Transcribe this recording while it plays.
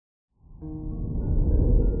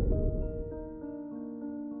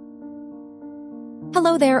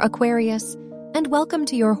Hello there, Aquarius, and welcome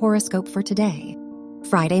to your horoscope for today,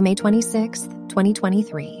 Friday, May 26th,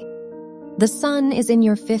 2023. The sun is in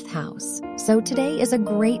your 5th house, so today is a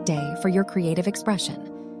great day for your creative expression.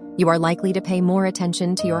 You are likely to pay more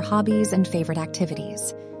attention to your hobbies and favorite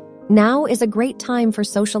activities. Now is a great time for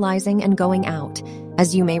socializing and going out,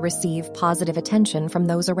 as you may receive positive attention from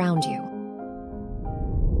those around you.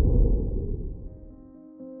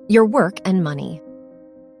 Your work and money.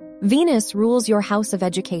 Venus rules your house of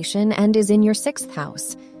education and is in your 6th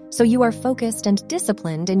house, so you are focused and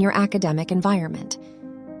disciplined in your academic environment.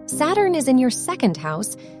 Saturn is in your 2nd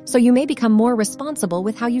house, so you may become more responsible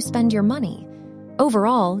with how you spend your money.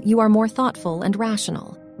 Overall, you are more thoughtful and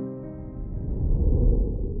rational.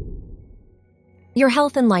 Your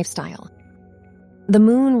health and lifestyle. The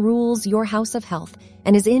moon rules your house of health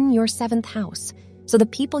and is in your 7th house, so the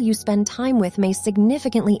people you spend time with may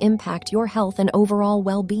significantly impact your health and overall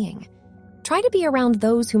well-being. Try to be around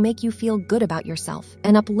those who make you feel good about yourself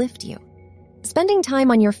and uplift you. Spending time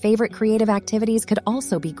on your favorite creative activities could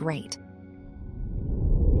also be great.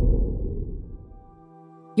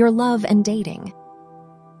 Your love and dating.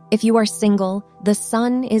 If you are single, the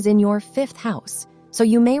sun is in your 5th house, so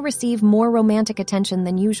you may receive more romantic attention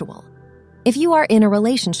than usual. If you are in a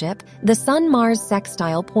relationship, the Sun-Mars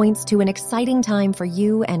sextile points to an exciting time for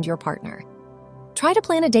you and your partner. Try to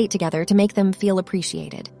plan a date together to make them feel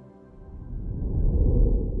appreciated.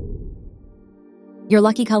 Your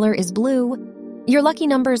lucky color is blue. Your lucky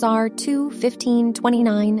numbers are 2, 15,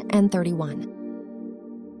 29, and 31.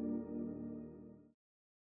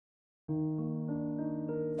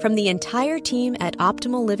 From the entire team at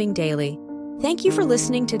Optimal Living Daily, thank you for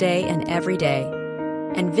listening today and every day.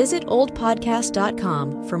 And visit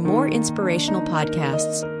oldpodcast.com for more inspirational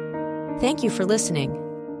podcasts. Thank you for listening.